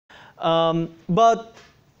But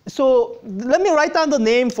so let me write down the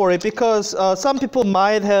name for it because some people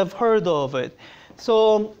might have heard of it.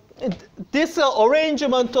 So this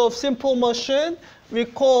arrangement of simple machine, we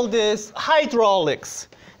call this hydraulics.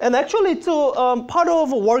 And actually it's part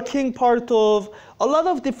of a working part of a lot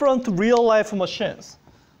of different real life machines.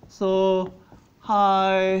 So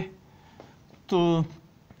I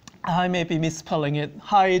may be misspelling it,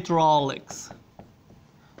 hydraulics.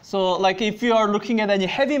 So like if you are looking at any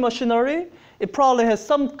heavy machinery, it probably has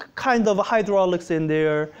some kind of hydraulics in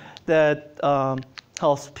there that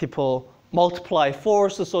helps people multiply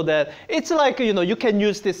force so that it's like, you can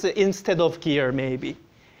use this instead of gear maybe.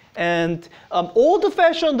 And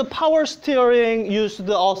old-fashioned power steering used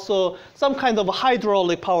also some kind of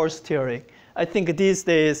hydraulic power steering. I think these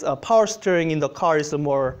days power steering in the car is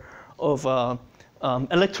more of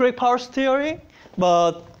electric power steering,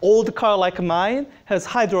 but old car like mine has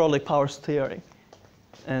hydraulic power steering.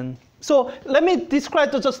 And so let me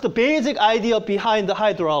describe just the basic idea behind the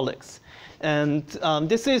hydraulics. And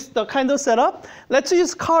this is the kind of setup. Let's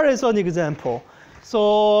use car as an example.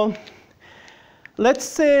 So let's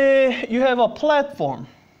say you have a platform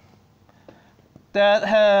that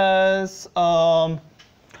has, I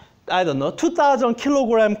don't know, 2,000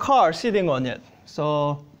 kilogram car sitting on it.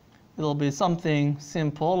 So it'll be something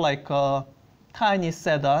simple like a tiny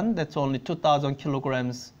sedan that's only 2,000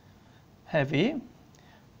 kilograms heavy.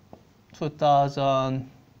 2,000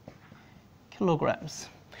 kilograms.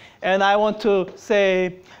 And I want to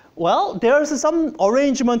say, well, there's some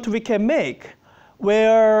arrangement we can make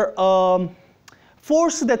where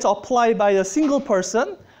force that's applied by a single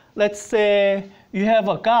person, let's say you have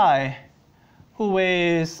a guy who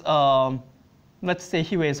weighs, let's say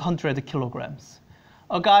he weighs 100 kilograms.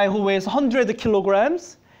 A guy who weighs 100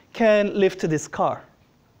 kilograms can lift this car.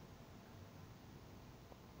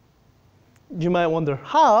 You might wonder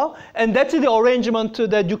how, and that's the arrangement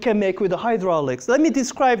that you can make with the hydraulics. Let me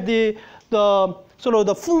describe the sort of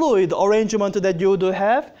the fluid arrangement that you would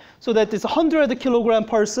have, so that this 100 kilogram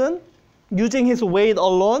person, using his weight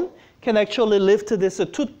alone, can actually lift this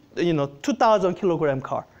 2,000 kilogram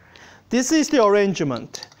car. This is the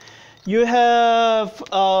arrangement. You have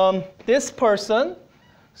this person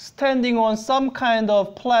standing on some kind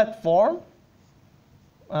of platform.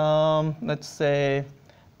 Let's say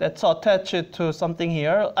let's attach it to something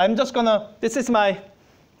here. I'm just gonna, this is my,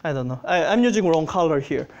 I don't know, I'm using wrong color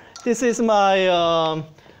here. This is my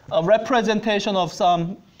a representation of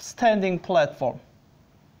some standing platform.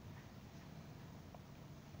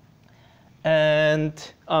 And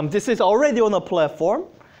this is already on a platform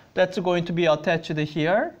that's going to be attached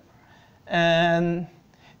here. And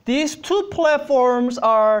these two platforms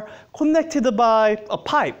are connected by a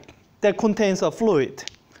pipe that contains a fluid.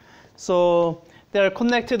 So they're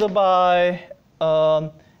connected by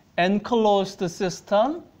an enclosed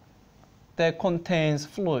system that contains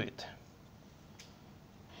fluid.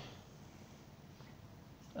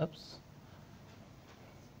 Oops.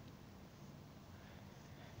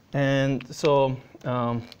 And so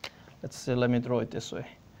let's see, let me draw it this way.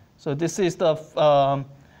 So this is the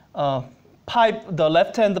pipe, the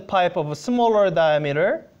left-hand pipe of a smaller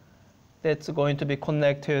diameter that's going to be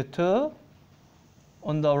connected to,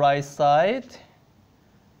 on the right side,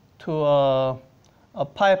 to a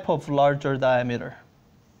pipe of larger diameter.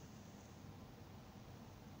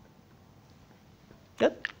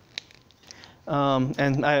 Good.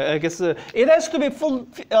 And I guess it has to be full,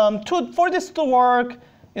 for this to work,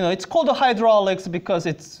 it's called hydraulics because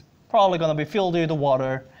it's probably going to be filled with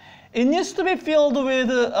water. It needs to be filled with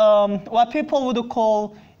what people would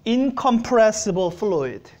call incompressible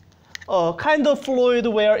fluid. A kind of fluid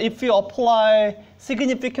where if you apply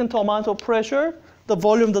significant amount of pressure, the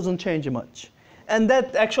volume doesn't change much. And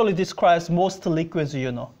that actually describes most liquids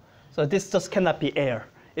you know. So this just cannot be air.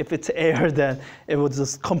 If it's air, then it would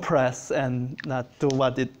just compress and not do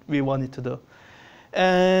what we want it to do.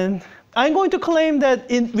 And I'm going to claim that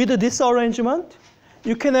with this arrangement,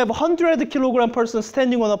 you can have a 100 kilogram person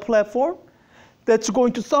standing on a platform that's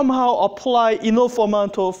going to somehow apply enough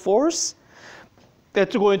amount of force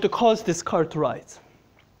that's going to cause this car to rise.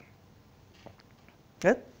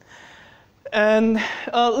 Okay? And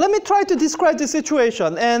let me try to describe the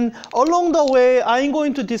situation. And along the way, I'm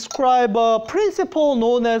going to describe a principle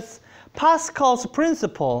known as Pascal's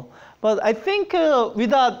principle. But I think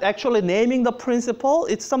without actually naming the principle,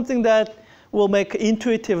 it's something that will make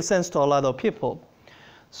intuitive sense to a lot of people.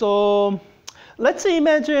 So let's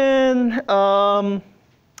imagine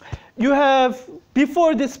you have,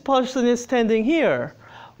 before this person is standing here,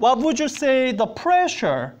 what would you say the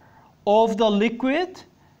pressure of the liquid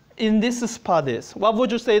in this spot is? What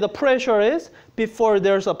would you say the pressure is before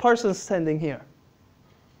there's a person standing here?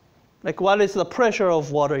 Like what is the pressure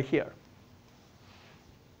of water here?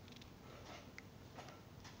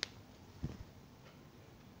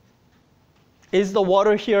 Is the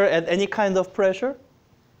water here at any kind of pressure?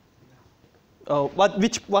 Oh,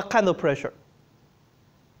 what kind of pressure?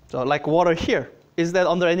 So like water here, is that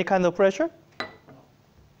under any kind of pressure?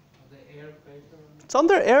 The air pressure. It's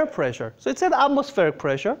under air pressure. So it's at atmospheric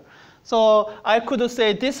pressure. So I could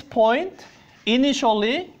say this point,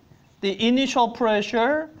 initially, the initial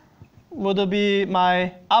pressure would be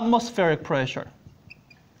my atmospheric pressure,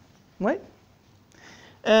 right?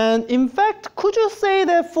 And in fact, could you say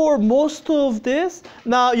that for most of this,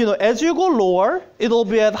 now, as you go lower, it'll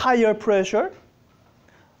be at higher pressure.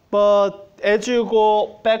 But as you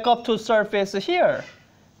go back up to surface here,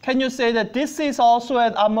 can you say that this is also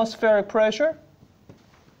at atmospheric pressure?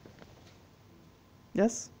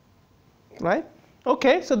 Yes? Right?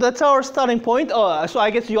 Okay, so that's our starting point. So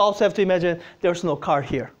I guess you also have to imagine there's no car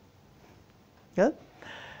here. Yeah?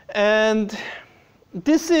 And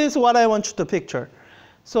this is what I want you to picture.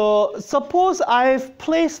 So suppose I've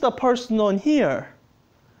placed a person on here,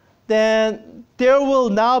 then there will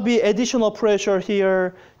now be additional pressure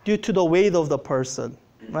here due to the weight of the person,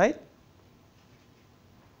 right?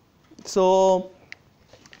 So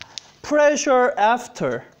pressure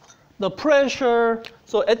after,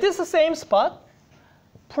 so at this same spot,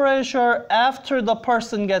 pressure after the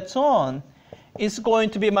person gets on is going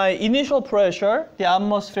to be my initial pressure, the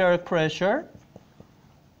atmospheric pressure,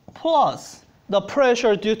 plus the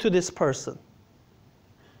pressure due to this person.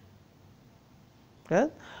 Okay?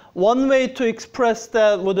 One way to express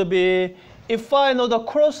that would be, if I know the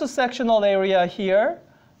cross-sectional area here,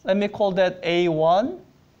 let me call that A1,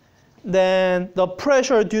 then the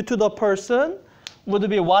pressure due to the person would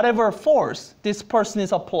be whatever force this person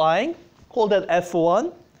is applying, call that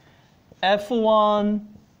F1. F1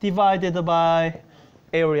 divided by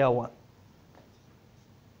area 1.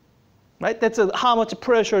 Right? That's how much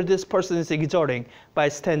pressure this person is exerting by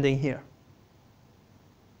standing here.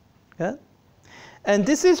 Okay? And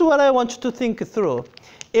this is what I want you to think through.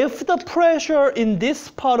 If the pressure in this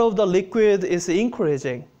part of the liquid is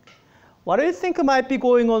increasing, what do you think might be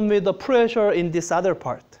going on with the pressure in this other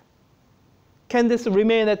part? Can this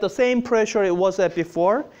remain at the same pressure it was at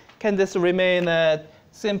before? Can this remain at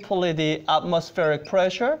simply the atmospheric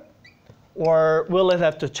pressure? Or will it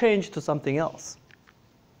have to change to something else?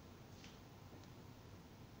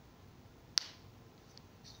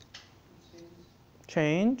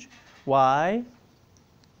 Change. Why?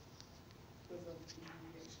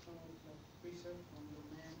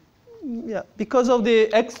 Yeah, because of the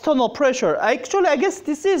external pressure. Actually, I guess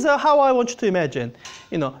this is how I want you to imagine.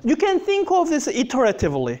 You can think of this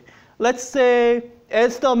iteratively. Let's say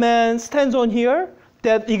as the man stands on here,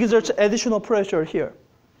 that exerts additional pressure here.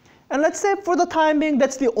 And let's say for the time being,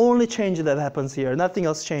 that's the only change that happens here. Nothing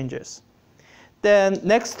else changes. Then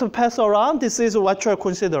next to pass around, this is what you're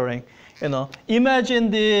considering. Imagine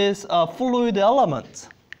these fluid elements.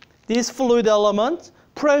 These fluid elements,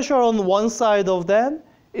 pressure on one side of them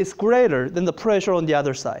is greater than the pressure on the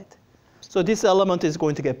other side. So this element is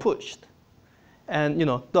going to get pushed. And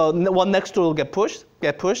the one next to it will get pushed,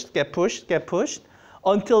 get pushed, get pushed, get pushed,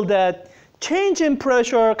 until that change in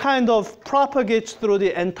pressure kind of propagates through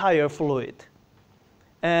the entire fluid.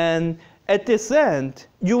 And at this end,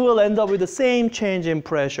 you will end up with the same change in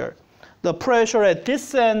pressure. The pressure at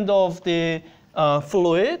this end of the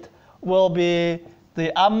fluid will be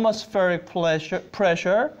the atmospheric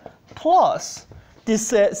pressure plus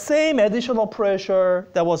this same additional pressure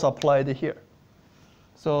that was applied here.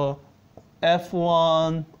 So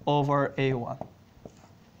F1 over A1.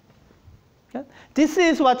 Okay? This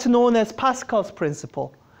is what's known as Pascal's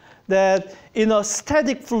principle, that in a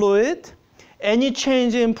static fluid, any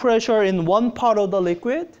change in pressure in one part of the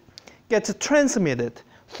liquid gets transmitted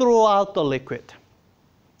throughout the liquid.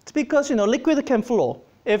 It's because liquid can flow.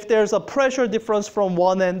 If there's a pressure difference from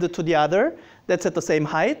one end to the other that's at the same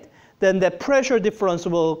height, then that pressure difference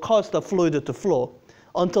will cause the fluid to flow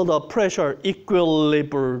until the pressure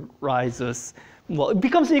equilibrizes. Well, it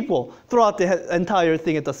becomes equal throughout the entire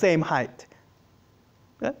thing at the same height.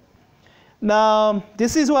 Okay? Now,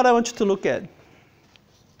 this is what I want you to look at.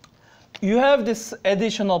 You have this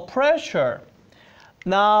additional pressure.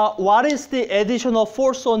 Now, what is the additional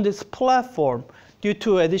force on this platform due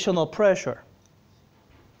to additional pressure?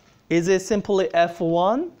 Is it simply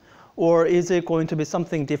F1, or is it going to be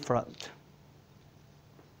something different?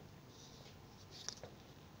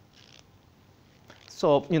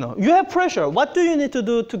 So, you have pressure. What do you need to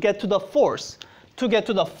do to get to the force? To get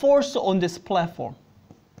to the force on this platform?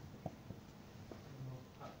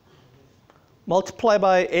 multiply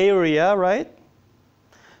by area, right?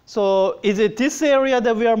 So is it this area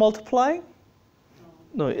that we are multiplying?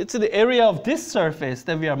 No, it's the area of this surface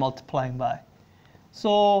that we are multiplying by.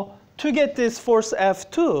 So to get this force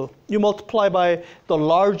F2, you multiply by the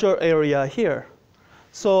larger area here.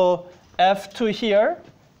 So F2 here,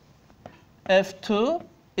 F2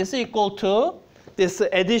 is equal to this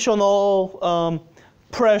additional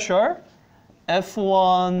pressure,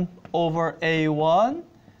 F1 over A1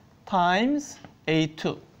 times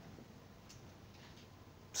A2.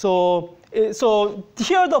 So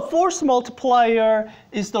here the force multiplier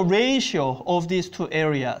is the ratio of these two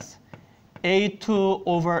areas, A2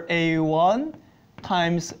 over A1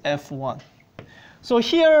 times F1. So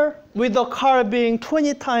here, with the car being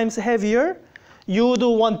 20 times heavier, you would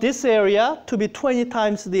want this area to be 20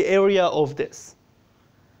 times the area of this.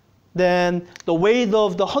 Then the weight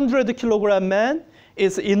of the 100 kilogram man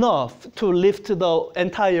is enough to lift the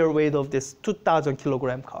entire weight of this 2,000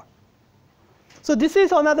 kilogram car. So this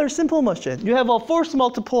is another simple machine. You have a force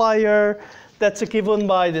multiplier that's given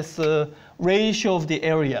by this ratio of the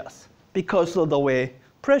areas because of the way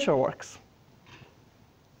pressure works.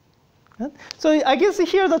 So I guess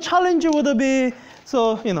here the challenge would be,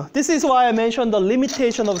 this is why I mentioned the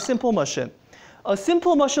limitation of simple machine. A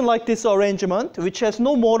simple machine like this arrangement, which has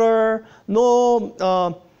no motor,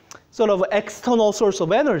 no sort of external source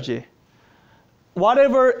of energy,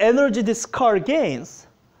 whatever energy this car gains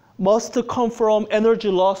must come from energy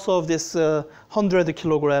loss of this 100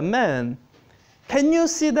 kilogram man. Can you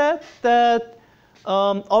see that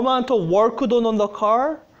amount of work done on the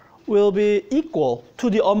car will be equal to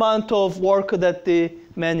the amount of work that the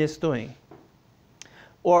man is doing?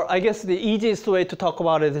 Or I guess the easiest way to talk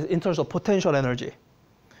about it is in terms of potential energy.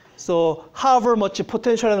 So however much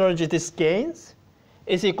potential energy this gains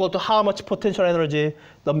is equal to how much potential energy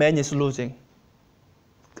the man is losing.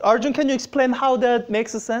 Arjun, can you explain how that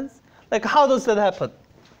makes sense? Like, how does that happen?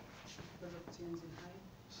 Because of change in height.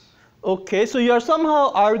 Okay, so you are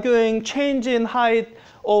somehow arguing change in height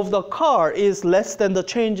of the car is less than the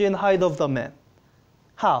change in height of the man.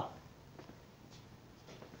 How?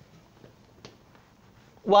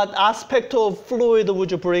 What aspect of fluid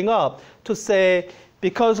would you bring up to say,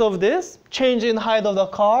 because of this, change in height of the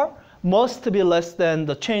car must be less than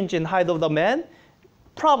the change in height of the man,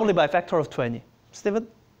 probably by a factor of 20. Stephen?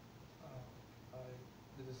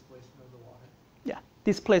 The displacement of the water. Yeah,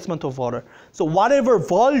 displacement of water. So whatever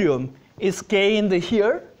volume is gained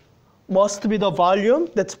here must be the volume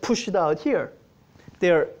that's pushed out here.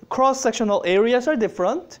 Their cross-sectional areas are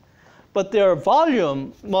different, but their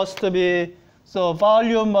volume must be, so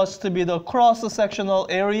volume must be the cross-sectional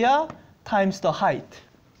area times the height.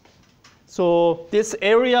 So this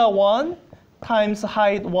area 1 times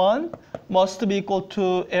height 1 must be equal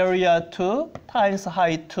to area 2 times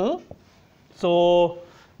height 2. So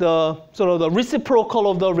the sort of the reciprocal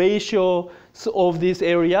of the ratio of these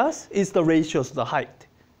areas is the ratios of the height.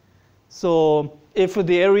 So if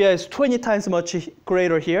the area is 20 times much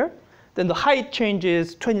greater here, then the height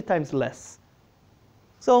changes 20 times less.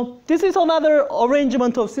 So this is another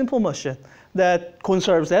arrangement of simple machine that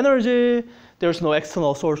conserves energy. There's no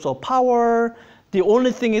external source of power. The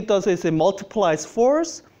only thing it does is it multiplies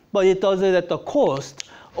force, but it does it at the cost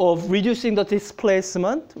of reducing the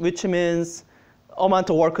displacement, which means amount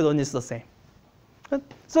of work done is the same.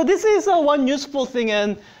 So this is one useful thing,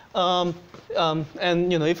 and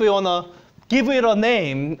if we want to give it a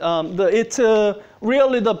name, it's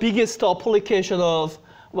really the biggest application of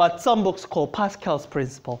what some books call Pascal's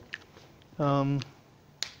principle.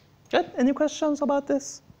 Good? Any questions about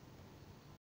this?